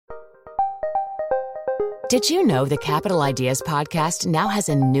Did you know the Capital Ideas podcast now has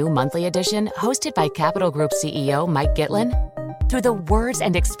a new monthly edition hosted by Capital Group CEO Mike Gitlin? Through the words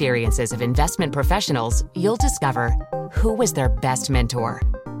and experiences of investment professionals, you'll discover who was their best mentor,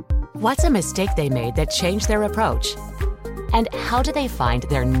 what's a mistake they made that changed their approach, and how do they find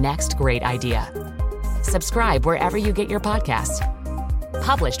their next great idea. Subscribe wherever you get your podcasts.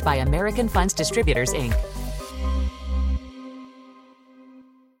 Published by American Funds Distributors, Inc.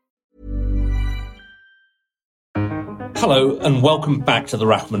 Hello and welcome back to the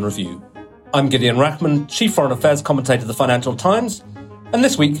Rachman Review. I'm Gideon Rachman, Chief Foreign Affairs Commentator of the Financial Times, and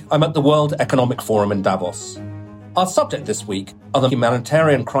this week I'm at the World Economic Forum in Davos. Our subject this week are the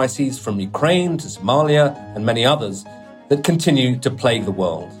humanitarian crises from Ukraine to Somalia and many others that continue to plague the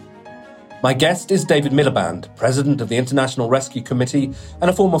world. My guest is David Miliband, President of the International Rescue Committee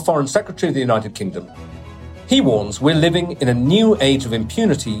and a former Foreign Secretary of the United Kingdom. He warns we're living in a new age of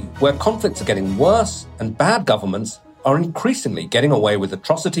impunity where conflicts are getting worse and bad governments are increasingly getting away with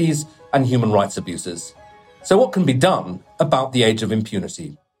atrocities and human rights abuses. So what can be done about the age of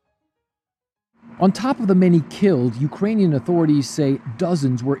impunity? On top of the many killed, Ukrainian authorities say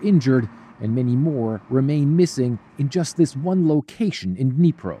dozens were injured and many more remain missing in just this one location in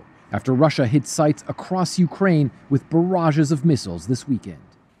Dnipro, after Russia hit sites across Ukraine with barrages of missiles this weekend.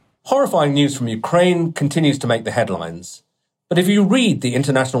 Horrifying news from Ukraine continues to make the headlines. But if you read the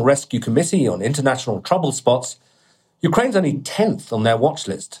International Rescue Committee on international trouble spots, Ukraine's only 10th on their watch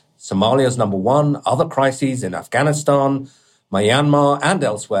list. Somalia's number 1, other crises in Afghanistan, Myanmar and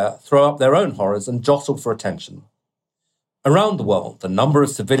elsewhere throw up their own horrors and jostle for attention. Around the world, the number of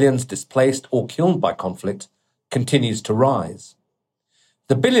civilians displaced or killed by conflict continues to rise.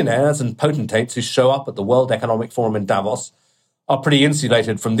 The billionaires and potentates who show up at the World Economic Forum in Davos are pretty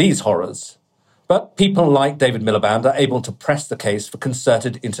insulated from these horrors. But people like David Miliband are able to press the case for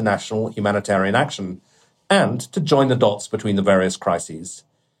concerted international humanitarian action and to join the dots between the various crises.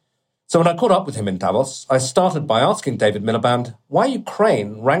 So when I caught up with him in Davos, I started by asking David Miliband why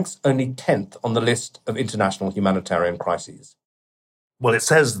Ukraine ranks only 10th on the list of international humanitarian crises. Well, it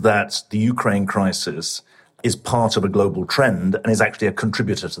says that the Ukraine crisis is part of a global trend and is actually a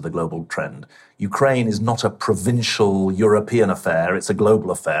contributor to the global trend. Ukraine is not a provincial European affair, it's a global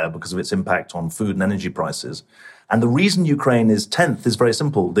affair because of its impact on food and energy prices. And the reason Ukraine is 10th is very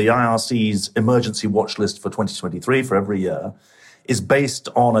simple. The IRC's emergency watch list for 2023 for every year is based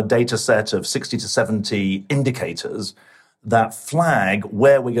on a data set of 60 to 70 indicators that flag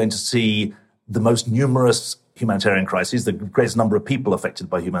where we're going to see the most numerous humanitarian crises, the greatest number of people affected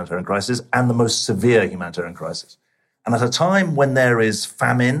by humanitarian crises, and the most severe humanitarian crisis. And at a time when there is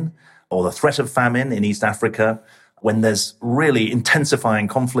famine or the threat of famine in East Africa, when there's really intensifying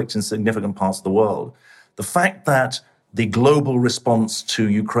conflict in significant parts of the world, the fact that the global response to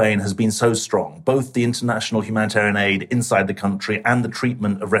Ukraine has been so strong, both the international humanitarian aid inside the country and the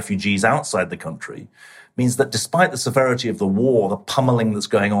treatment of refugees outside the country, means that despite the severity of the war, the pummeling that's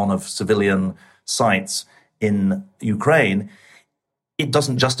going on of civilian sites in Ukraine, it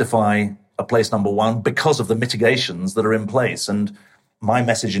doesn't justify a place number 1 because of the mitigations that are in place. And my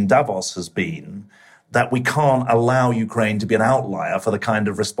message in Davos has been that we can't allow Ukraine to be an outlier for the kind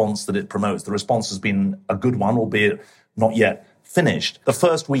of response that it promotes. The response has been a good one, albeit not yet finished. The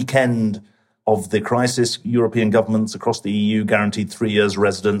first weekend of the crisis, European governments across the EU guaranteed 3 years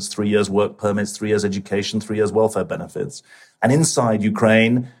residence, 3 years work permits, 3 years education, 3 years welfare benefits. And inside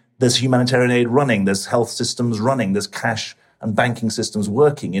Ukraine, there's humanitarian aid running, there's health systems running, there's cash and banking systems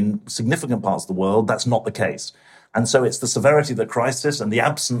working. In significant parts of the world, that's not the case. And so it's the severity of the crisis and the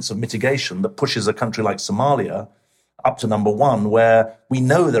absence of mitigation that pushes a country like Somalia up to number 1, where we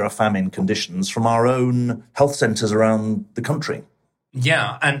know there are famine conditions from our own health centers around the country.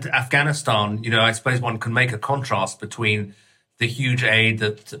 Yeah, and Afghanistan, I suppose one can make a contrast between the huge aid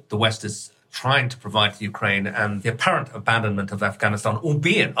that the West is trying to provide to Ukraine and the apparent abandonment of Afghanistan,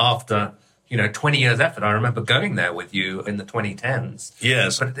 albeit after 20 years effort. I remember going there with you in the 2010s.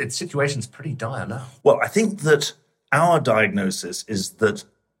 Yes. But its situation's pretty dire now. Well, I think that our diagnosis is that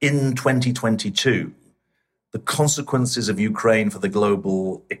in 2022, the consequences of Ukraine for the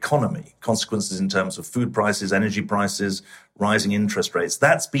global economy, consequences in terms of food prices, energy prices, rising interest rates,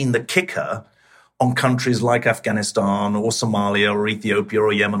 that's been the kicker on countries like Afghanistan or Somalia or Ethiopia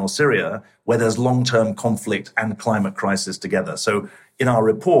or Yemen or Syria, where there's long-term conflict and climate crisis together. So in our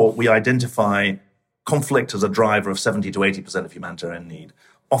report, we identify conflict as a driver of 70 to 80% of humanitarian need,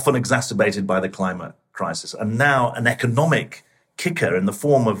 often exacerbated by the climate crisis. And now an economic kicker in the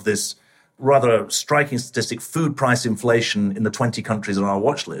form of this rather striking statistic, food price inflation in the 20 countries on our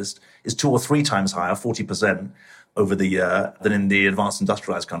watch list is 2 or 3 times higher, 40%, over the year than in the advanced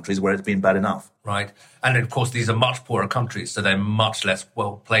industrialized countries where it's been bad enough. Right. And of course, these are much poorer countries, so they're much less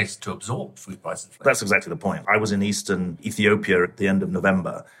well placed to absorb food price inflation. That's exactly the point. I was in eastern Ethiopia at the end of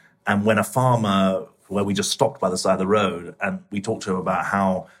November, and when a farmer, where we just stopped by the side of the road, and we talked to him about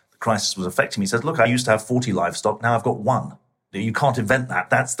how the crisis was affecting me, he says, look, I used to have 40 livestock, now I've got one. You can't invent that.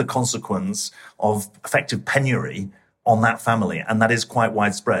 That's the consequence of effective penury on that family, and that is quite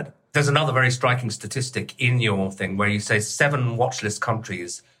widespread. There's another very striking statistic in your thing where you say 7 watch list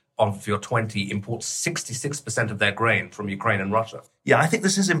countries of your 20 import 66% of their grain from Ukraine and Russia. Yeah, I think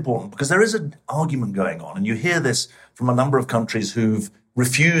this is important because there is an argument going on, and you hear this from a number of countries who've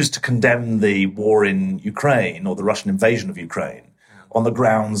refused to condemn the war in Ukraine or the Russian invasion of Ukraine on the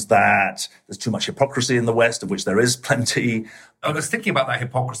grounds that there's too much hypocrisy in the West, of which there is plenty. I was thinking about that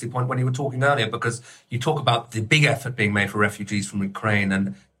hypocrisy point when you were talking earlier, because you talk about the big effort being made for refugees from Ukraine,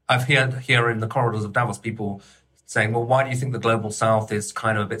 and I've heard here in the corridors of Davos people saying, well, why do you think the global south is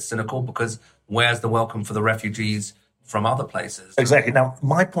kind of a bit cynical? Because where's the welcome for the refugees from other places? Exactly. Now,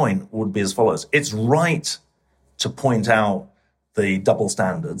 my point would be as follows. It's right to point out the double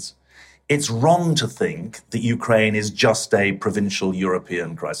standards. It's wrong to think that Ukraine is just a provincial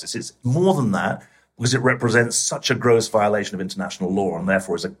European crisis. It's more than that because it represents such a gross violation of international law and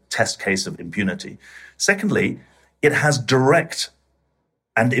therefore is a test case of impunity. Secondly, it has direct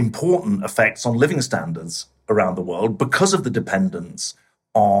and important effects on living standards around the world because of the dependence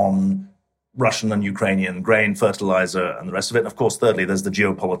on Russian and Ukrainian grain, fertilizer, and the rest of it. And of course, thirdly, there's the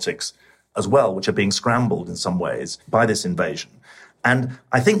geopolitics as well, which are being scrambled in some ways by this invasion. And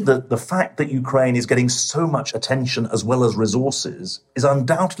I think that the fact that Ukraine is getting so much attention as well as resources is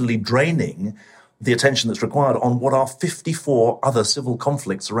undoubtedly draining the attention that's required on what are 54 other civil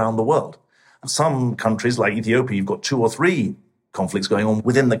conflicts around the world. Some countries like Ethiopia, you've got 2 or 3 conflicts going on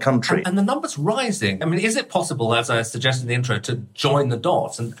within the country. And the number's rising. I mean, is it possible, as I suggested in the intro, to join the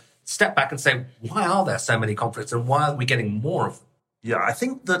dots and step back and say, why are there so many conflicts and why are we getting more of them? Yeah, I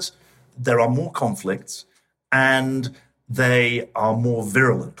think that there are more conflicts and they are more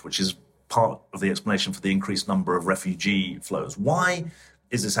virulent, which is part of the explanation for the increased number of refugee flows. Why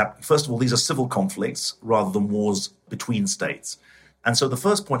is this happening? First of all, these are civil conflicts rather than wars between states. And so the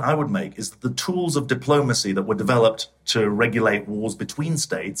first point I would make is that the tools of diplomacy that were developed to regulate wars between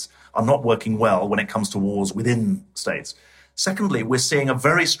states are not working well when it comes to wars within states. Secondly, we're seeing a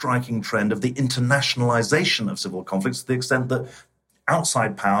very striking trend of the internationalization of civil conflicts to the extent that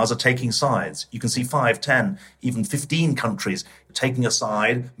outside powers are taking sides. You can see 5, 10, even 15 countries taking a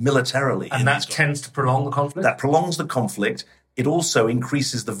side militarily. And that tends to prolong the conflict? That prolongs the conflict. It also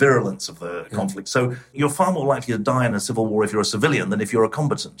increases the virulence of the conflict. So you're far more likely to die in a civil war if you're a civilian than if you're a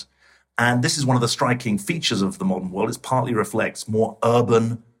combatant. And this is one of the striking features of the modern world. It partly reflects more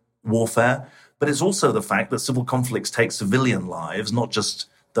urban warfare, but it's also the fact that civil conflicts take civilian lives, not just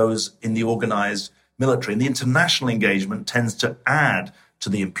those in the organized military. And the international engagement tends to add to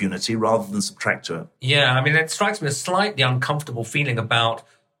the impunity rather than subtract to it. Yeah, I mean, it strikes me as slightly uncomfortable feeling about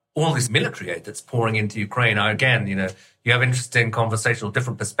all this military aid that's pouring into Ukraine. Now, again, you have interesting conversational,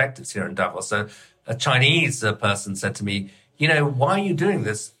 different perspectives here in Davos. So a Chinese person said to me, why are you doing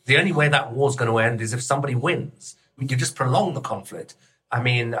this? The only way that war's going to end is if somebody wins. You just prolong the conflict. I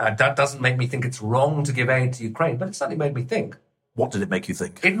mean, that doesn't make me think it's wrong to give aid to Ukraine, but it certainly made me think. What did it make you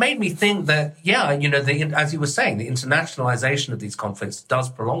think? It made me think that, as you were saying, the internationalization of these conflicts does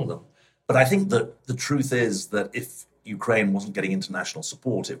prolong them. But I think that the truth is that if Ukraine wasn't getting international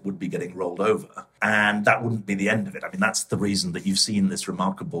support, it would be getting rolled over. And that wouldn't be the end of it. I mean, that's the reason that you've seen this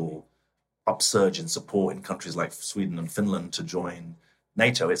remarkable upsurge in support in countries like Sweden and Finland to join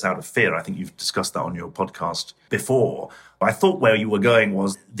NATO. It's out of fear. I think you've discussed that on your podcast before. But I thought where you were going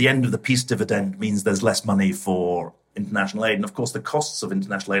was the end of the peace dividend means there's less money for international aid. And of course, the costs of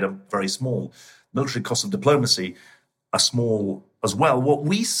international aid are very small. Military costs of diplomacy are small as well. What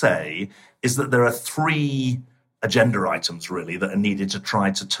we say is that there are 3 agenda items, really, that are needed to try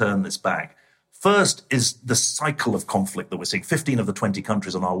to turn this back. First is the cycle of conflict that we're seeing. 15 of the 20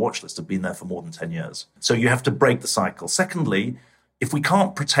 countries on our watch list have been there for more than 10 years. So you have to break the cycle. Secondly, if we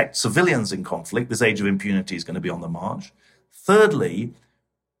can't protect civilians in conflict, this age of impunity is going to be on the march. Thirdly,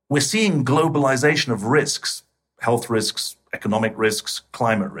 we're seeing globalization of risks, health risks, economic risks,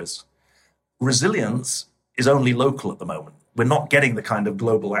 climate risks. Resilience is only local at the moment. We're not getting the kind of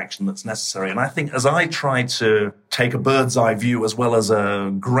global action that's necessary. And I think as I try to take a bird's eye view as well as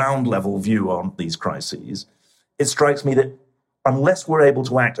a ground level view on these crises, it strikes me that unless we're able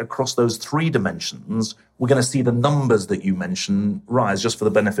to act across those 3 dimensions, we're going to see the numbers that you mentioned rise. Just for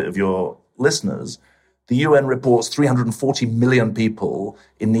the benefit of your listeners, The UN reports 340 million people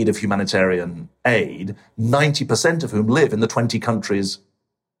in need of humanitarian aid, 90% of whom live in the 20 countries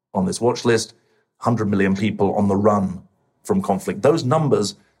on this watch list, 100 million people on the run from conflict. Those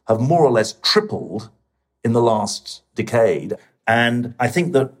numbers have more or less tripled in the last decade. And I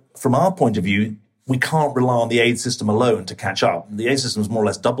think that from our point of view, we can't rely on the aid system alone to catch up. The aid system has more or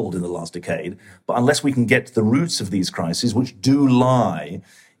less doubled in the last decade. But unless we can get to the roots of these crises, which do lie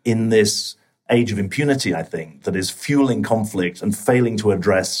in this age of impunity, I think, that is fueling conflict and failing to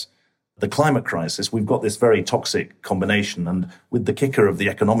address the climate crisis, we've got this very toxic combination. And with the kicker of the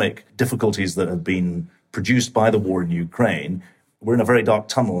economic difficulties that have been produced by the war in Ukraine, we're in a very dark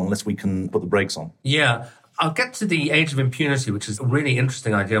tunnel unless we can put the brakes on. Yeah. I'll get to the age of impunity, which is a really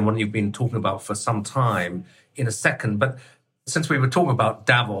interesting idea and one you've been talking about for some time, in a second. But since we were talking about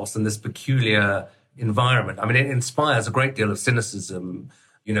Davos and this peculiar environment, I mean, it inspires a great deal of cynicism.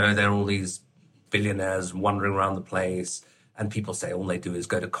 You know, there are all these billionaires wandering around the place, and people say all they do is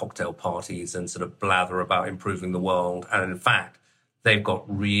go to cocktail parties and sort of blather about improving the world. And in fact, they've got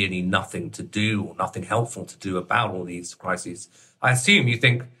really nothing to do or nothing helpful to do about all these crises. I assume you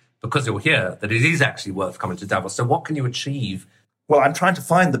think, because you're here, that it is actually worth coming to Davos. So what can you achieve? Well, I'm trying to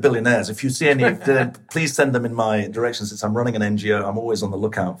find the billionaires. If you see any, please send them in my direction. Since I'm running an NGO, I'm always on the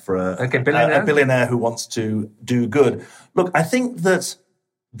lookout for a billionaire who wants to do good. Look, I think that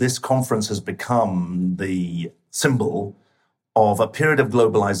this conference has become the symbol of a period of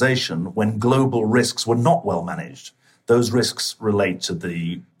globalization when global risks were not well managed. Those risks relate to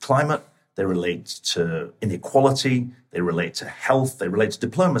the climate, they relate to inequality, they relate to health, they relate to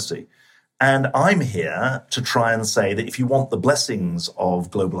diplomacy. And I'm here to try and say that if you want the blessings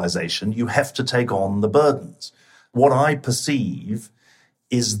of globalization, you have to take on the burdens. What I perceive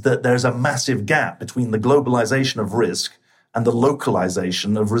is that there's a massive gap between the globalization of risk and the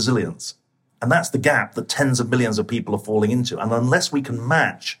localization of resilience. And that's the gap that tens of millions of people are falling into. And unless we can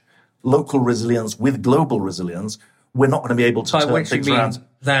match local resilience with global resilience, we're not going to be able to turn things around.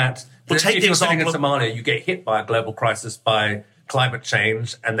 That well, take if the you're sitting in example Somalia, you get hit by a global crisis, by climate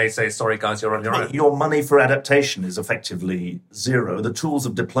change, and they say, sorry, guys, you're on your own. Your money for adaptation is effectively zero. The tools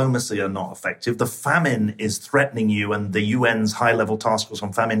of diplomacy are not effective. The famine is threatening you, and the UN's high-level task force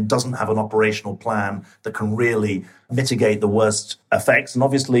on famine doesn't have an operational plan that can really mitigate the worst effects. And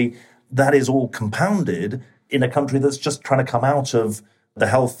obviously, that is all compounded in a country that's just trying to come out of the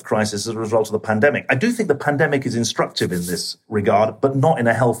health crisis as a result of the pandemic. I do think the pandemic is instructive in this regard, but not in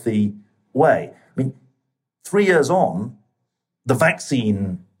a healthy way. I mean, 3 years on, the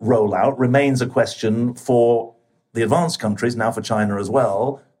vaccine rollout remains a question for the advanced countries, now for China as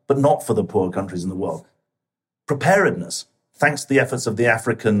well, but not for the poor countries in the world. Preparedness, thanks to the efforts of the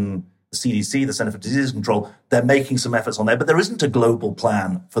African CDC, the Center for Disease Control, they're making some efforts on there, but there isn't a global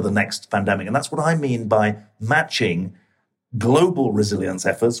plan for the next pandemic. And that's what I mean by matching global resilience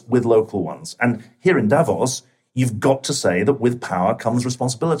efforts with local ones. And here in Davos, you've got to say that with power comes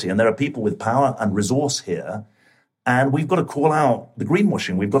responsibility. And there are people with power and resource here. And we've got to call out the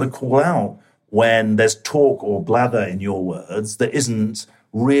greenwashing. We've got to call out when there's talk or blather, in your words, that isn't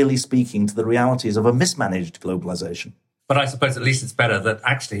really speaking to the realities of a mismanaged globalization. But I suppose at least it's better that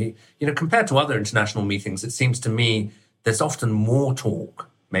actually, you know, compared to other international meetings, it seems to me there's often more talk,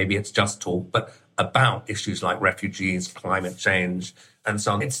 maybe it's just talk, but about issues like refugees, climate change, and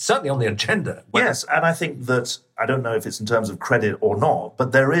so on. It's certainly on the agenda. Yes, and I think that, I don't know if it's in terms of credit or not,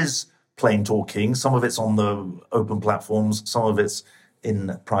 but there is plain talking. Some of it's on the open platforms, some of it's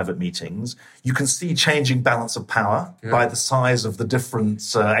in private meetings. You can see changing balance of power by the size of the different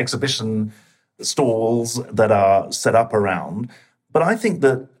exhibition stalls that are set up around. But I think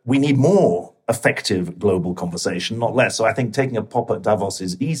that we need more effective global conversation, not less. So I think taking a pop at Davos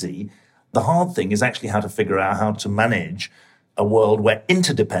is easy. The hard thing is actually how to figure out how to manage a world where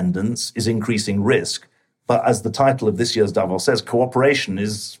interdependence is increasing risk. But as the title of this year's Davos says, cooperation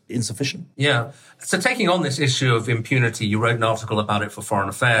is insufficient. Yeah. So taking on this issue of impunity, you wrote an article about it for Foreign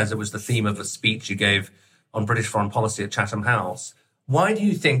Affairs. It was the theme of a speech you gave on British foreign policy at Chatham House. Why do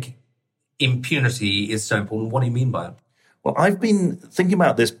you think impunity is so important? What do you mean by it? Well, I've been thinking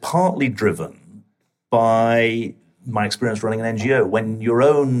about this partly driven by my experience running an NGO. When your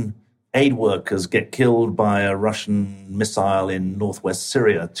own aid workers get killed by a Russian missile in northwest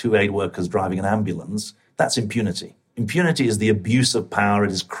Syria, 2 aid workers driving an ambulance, that's impunity. Impunity is the abuse of power.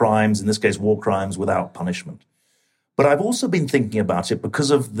 It is crimes, in this case, war crimes, without punishment. But I've also been thinking about it because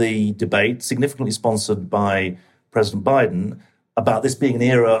of the debate, significantly sponsored by President Biden, about this being an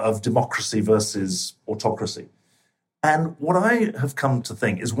era of democracy versus autocracy. And what I have come to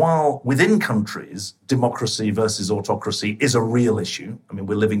think is while within countries, democracy versus autocracy is a real issue. I mean,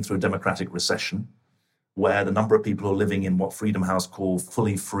 we're living through a democratic recession. where the number of people who are living in what Freedom House call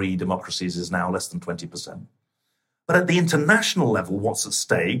fully free democracies is now less than 20%. But at the international level, what's at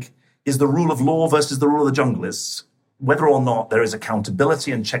stake is the rule of law versus the rule of the jungle. It's whether or not there is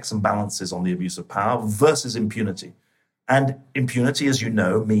accountability and checks and balances on the abuse of power versus impunity. And impunity, as you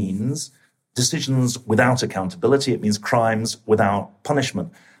know, means decisions without accountability. It means crimes without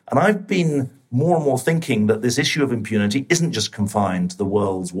punishment. And I've been more and more thinking that this issue of impunity isn't just confined to the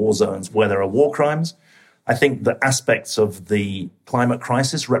world's war zones where there are war crimes. I think that aspects of the climate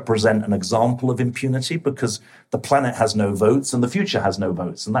crisis represent an example of impunity because the planet has no votes and the future has no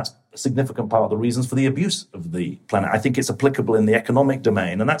votes. And that's a significant part of the reasons for the abuse of the planet. I think it's applicable in the economic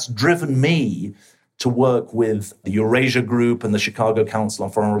domain. And that's driven me to work with the Eurasia Group and the Chicago Council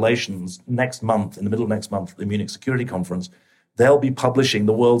on Foreign Relations next month, in the middle of next month, at the Munich Security Conference. They'll be publishing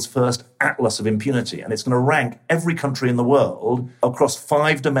the world's first atlas of impunity. And it's going to rank every country in the world across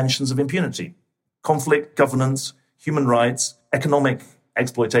 5 dimensions of impunity: conflict, governance, human rights, economic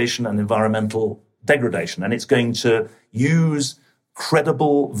exploitation, and environmental degradation. And it's going to use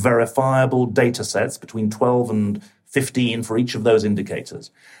credible, verifiable data sets between 12 and 15 for each of those indicators.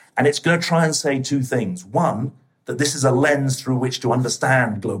 And it's going to try and say 2 things. One, that this is a lens through which to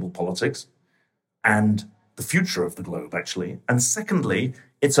understand global politics and the future of the globe, actually. And secondly,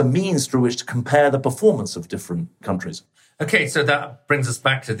 it's a means through which to compare the performance of different countries. Okay, so that brings us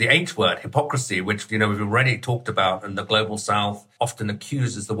back to the H word, hypocrisy, which, we've already talked about and the global south often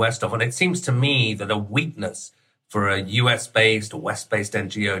accuses the West of. And it seems to me that a weakness for a US-based or West-based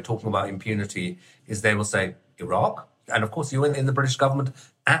NGO talking about impunity is they will say, Iraq? And of course, you were in the British government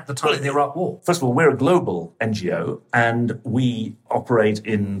at the time of the Iraq War. First of all, we're a global NGO and we operate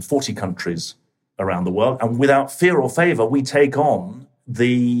in 40 countries around the world. And without fear or favor, we take on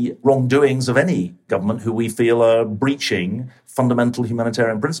the wrongdoings of any government who we feel are breaching fundamental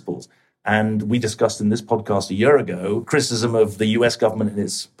humanitarian principles. And we discussed in this podcast a year ago criticism of the US government in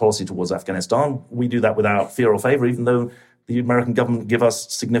its policy towards Afghanistan. We do that without fear or favor, even though the American government give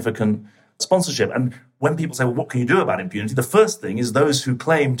us significant sponsorship. And when people say, well, what can you do about impunity? The first thing is those who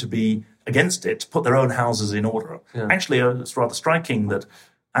claim to be against it to put their own houses in order. Yeah. Actually, it's rather striking that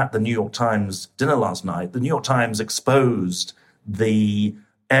at the New York Times dinner last night, the New York Times exposed the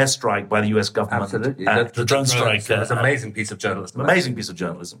airstrike by the US government. Absolutely. The drone strike. It was an amazing piece of journalism. Amazing piece of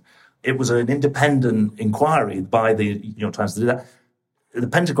journalism. It was an independent inquiry by the New York Times to do that. The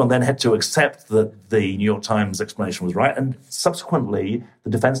Pentagon then had to accept that the New York Times explanation was right. And subsequently, the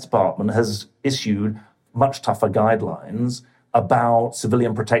Defense Department has issued much tougher guidelines about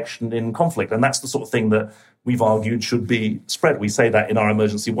civilian protection in conflict. And that's the sort of thing that we've argued should be spread. We say that in our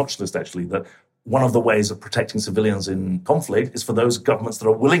emergency watch list, actually, that one of the ways of protecting civilians in conflict is for those governments that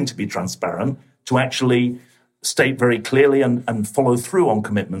are willing to be transparent to actually state very clearly and follow through on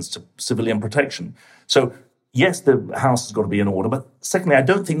commitments to civilian protection. So, yes, the House has got to be in order. But secondly, I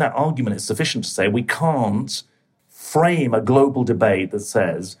don't think that argument is sufficient to say we can't frame a global debate that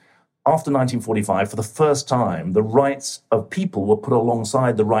says, after 1945, for the first time, the rights of people were put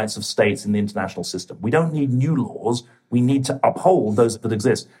alongside the rights of states in the international system. We don't need new laws. We need to uphold those that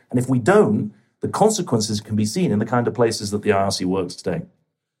exist. And if we don't, the consequences can be seen in the kind of places that the IRC works today.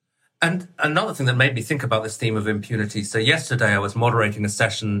 And another thing that made me think about this theme of impunity. So yesterday I was moderating a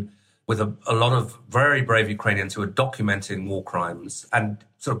session with a lot of very brave Ukrainians who are documenting war crimes and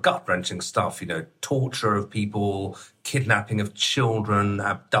sort of gut-wrenching stuff, torture of people, kidnapping of children,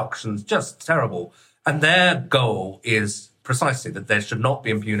 abductions, just terrible. And their goal is precisely that there should not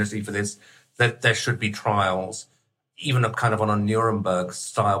be impunity for this, that there should be trials, even kind of on a Nuremberg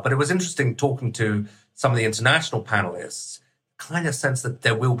style. But it was interesting talking to some of the international panelists, kind of sense that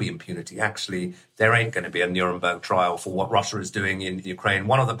there will be impunity. Actually, there ain't going to be a Nuremberg trial for what Russia is doing in Ukraine.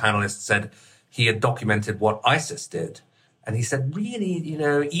 One of the panelists said he had documented what ISIS did. And he said, really,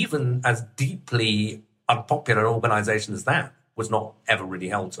 even as deeply unpopular an organization as that was not ever really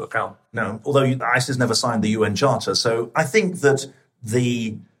held to account. No, although ISIS never signed the UN Charter. So I think that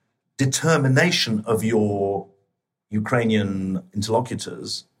the determination of your Ukrainian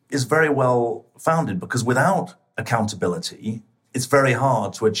interlocutors is very well founded, because without accountability, it's very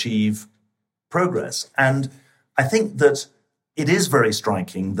hard to achieve progress. And I think that it is very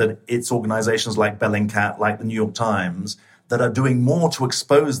striking that it's organizations like Bellingcat, like the New York Times, that are doing more to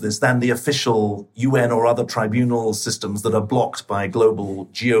expose this than the official UN or other tribunal systems that are blocked by global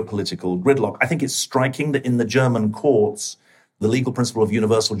geopolitical gridlock. I think it's striking that in the German courts, the legal principle of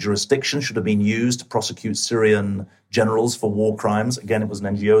universal jurisdiction should have been used to prosecute Syrian generals for war crimes. Again, it was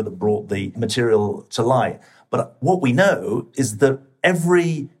an NGO that brought the material to light. But what we know is that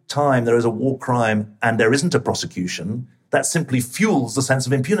every time there is a war crime and there isn't a prosecution, that simply fuels the sense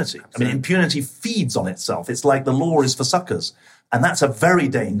of impunity. I mean, impunity feeds on itself. It's like the law is for suckers. And that's a very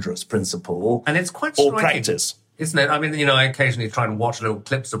dangerous principle. And it's quite striking, or practice. Isn't it? I mean, I occasionally try and watch little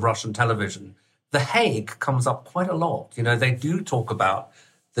clips of Russian television. The Hague comes up quite a lot. They do talk about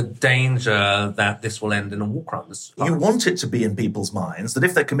the danger that this will end in a war crime. You want it to be in people's minds that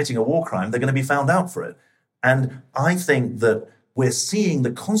if they're committing a war crime, they're going to be found out for it. And I think that we're seeing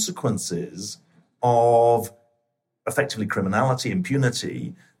the consequences of effectively criminality,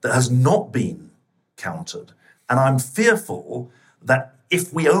 impunity, that has not been countered. And I'm fearful that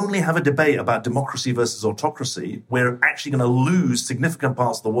if we only have a debate about democracy versus autocracy, we're actually going to lose significant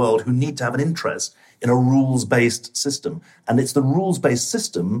parts of the world who need to have an interest in a rules-based system. And it's the rules-based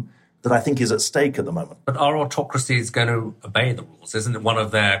system that I think is at stake at the moment. But are autocracies going to obey the rules? Isn't it one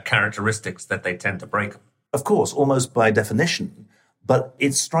of their characteristics that they tend to break them? Of course, almost by definition. But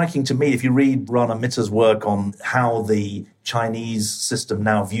it's striking to me, if you read Rana Mitta's work on how the Chinese system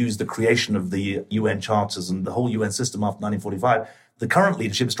now views the creation of the UN charters and the whole UN system after 1945, the current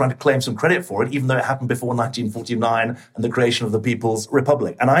leadership is trying to claim some credit for it, even though it happened before 1949 and the creation of the People's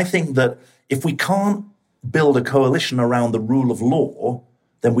Republic. And I think that if we can't build a coalition around the rule of law,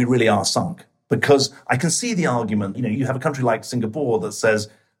 then we really are sunk. Because I can see the argument, you have a country like Singapore that says,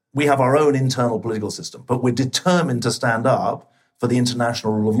 we have our own internal political system, but we're determined to stand up for the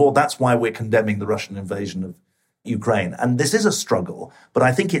international rule of law. That's why we're condemning the Russian invasion of Ukraine. And this is a struggle, but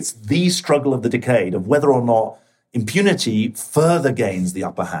I think it's the struggle of the decade of whether or not impunity further gains the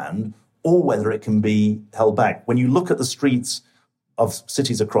upper hand or whether it can be held back. When you look at the streets of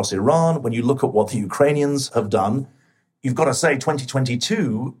cities across Iran, when you look at what the Ukrainians have done, you've got to say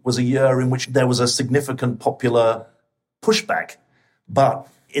 2022 was a year in which there was a significant popular pushback. But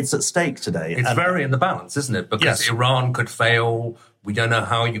it's at stake today. It's very in the balance, isn't it? Because Iran could fail. We don't know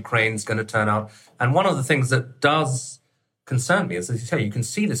how Ukraine's going to turn out. And one of the things that does concern me is, as you say, you can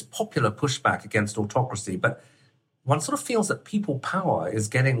see this popular pushback against autocracy, but one sort of feels that people power is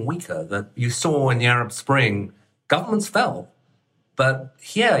getting weaker, that you saw in the Arab Spring, governments fell. But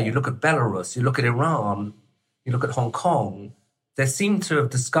here, you look at Belarus, you look at Iran, you look at Hong Kong, they seem to have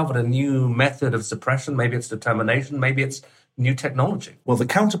discovered a new method of suppression. Maybe it's determination, maybe it's new technology. Well, the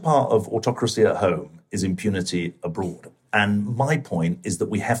counterpart of autocracy at home is impunity abroad. And my point is that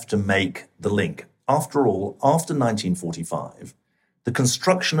we have to make the link. After all, after 1945, the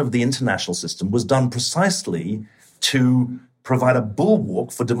construction of the international system was done precisely to provide a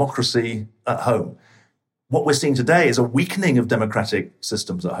bulwark for democracy at home. What we're seeing today is a weakening of democratic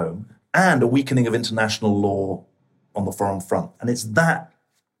systems at home and a weakening of international law on the foreign front. And it's that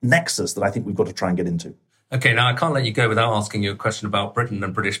nexus that I think we've got to try and get into. Okay, now I can't let you go without asking you a question about Britain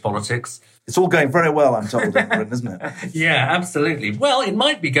and British politics. It's all going very well, I'm told, in Britain, isn't it? Yeah, absolutely. Well, it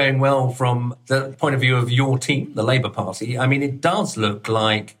might be going well from the point of view of your team, the Labour Party. I mean, it does look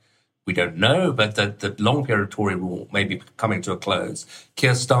like, we don't know, but the long period of Tory rule may be coming to a close.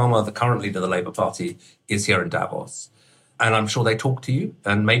 Keir Starmer, the current leader of the Labour Party, is here in Davos. And I'm sure they talk to you,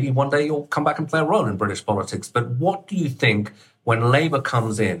 and maybe one day you'll come back and play a role in British politics. But what do you think when Labour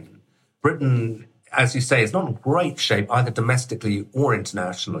comes in? Britain, as you say, is not in great shape, either domestically or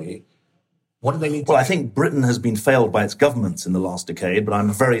internationally. What do they need to do? Well, I think Britain has been failed by its governments in the last decade, but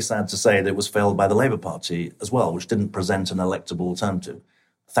I'm very sad to say that it was failed by the Labour Party as well, which didn't present an electable alternative.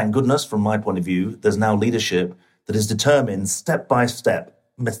 Thank goodness, from my point of view, there's now leadership that is determined step by step,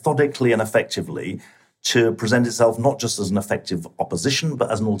 methodically and effectively, to present itself not just as an effective opposition, but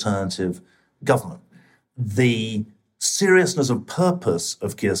as an alternative government. The seriousness of purpose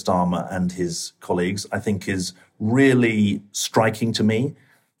of Keir Starmer and his colleagues, I think, is really striking to me.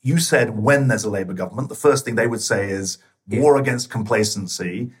 You said when there's a Labour government, the first thing they would say is war against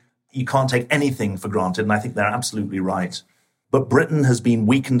complacency. You can't take anything for granted, and I think they're absolutely right. But Britain has been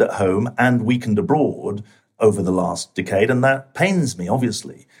weakened at home and weakened abroad over the last decade, and that pains me,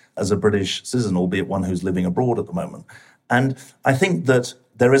 obviously, as a British citizen, albeit one who's living abroad at the moment. And I think that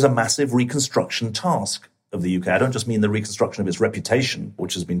there is a massive reconstruction task of the UK. I don't just mean the reconstruction of its reputation,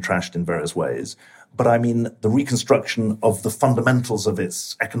 which has been trashed in various ways, but I mean the reconstruction of the fundamentals of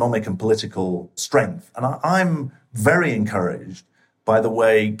its economic and political strength. And I'm very encouraged by the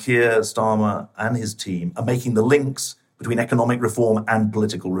way Keir Starmer and his team are making the links between economic reform and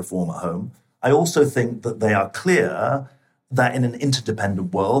political reform at home. I also think that they are clear that in an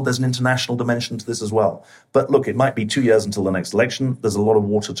interdependent world, there's an international dimension to this as well. But look, it might be 2 years until the next election. There's a lot of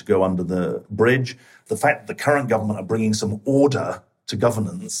water to go under the bridge. The fact that the current government are bringing some order to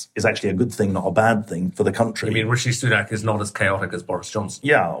governance is actually a good thing, not a bad thing for the country. You mean Rishi Sunak is not as chaotic as Boris Johnson?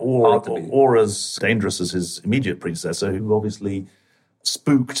 Yeah, or as dangerous as his immediate predecessor, who obviously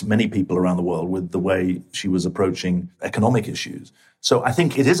spooked many people around the world with the way she was approaching economic issues. So I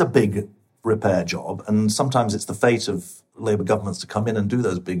think it is a big repair job, and sometimes it's the fate of Labour governments to come in and do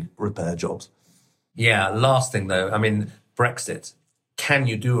those big repair jobs. Yeah, last thing though, I mean, Brexit. Can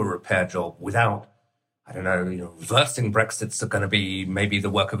you do a repair job without, I don't know, reversing Brexit's going to be maybe the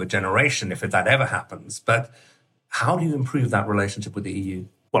work of a generation if that ever happens. But how do you improve that relationship with the EU?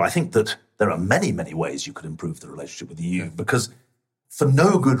 Well, I think that there are many, many ways you could improve the relationship with the EU, because for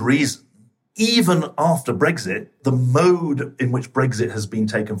no good reason, even after Brexit, the mode in which Brexit has been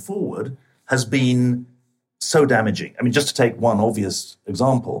taken forward has been so damaging. I mean, just to take one obvious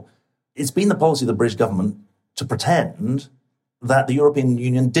example, it's been the policy of the British government to pretend that the European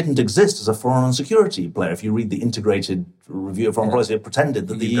Union didn't exist as a foreign and security player. If you read the integrated review of foreign policy, it pretended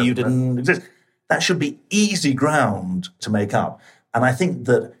that the EU didn't exist. That should be easy ground to make up. And I think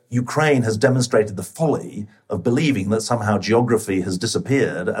that Ukraine has demonstrated the folly of believing that somehow geography has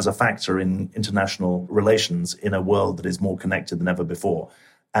disappeared as a factor in international relations in a world that is more connected than ever before.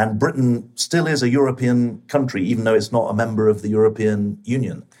 And Britain still is a European country, even though it's not a member of the European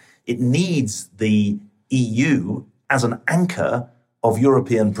Union. It needs the EU as an anchor of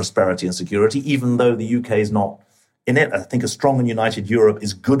European prosperity and security, even though the UK is not in it. I think a strong and united Europe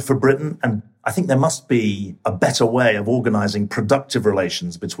is good for Britain. And I think there must be a better way of organising productive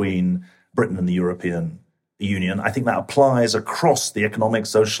relations between Britain and the European Union. I think that applies across the economic,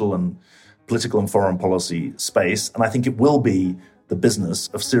 social and political and foreign policy space. And I think it will be the business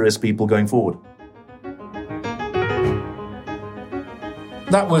of serious people going forward.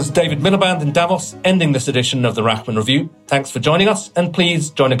 That was David Miliband in Davos, ending this edition of the Rachman Review. Thanks for joining us, and please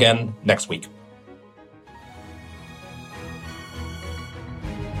join again next week.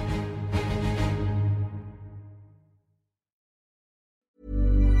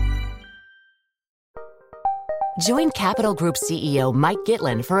 Join Capital Group CEO Mike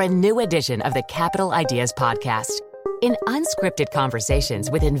Gitlin for a new edition of the Capital Ideas Podcast. In unscripted conversations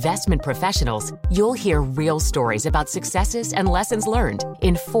with investment professionals, you'll hear real stories about successes and lessons learned,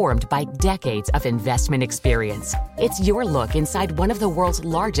 informed by decades of investment experience. It's your look inside one of the world's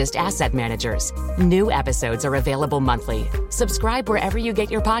largest asset managers. New episodes are available monthly. Subscribe wherever you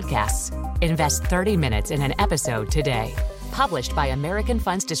get your podcasts. Invest 30 minutes in an episode today. Published by American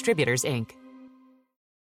Funds Distributors, Inc.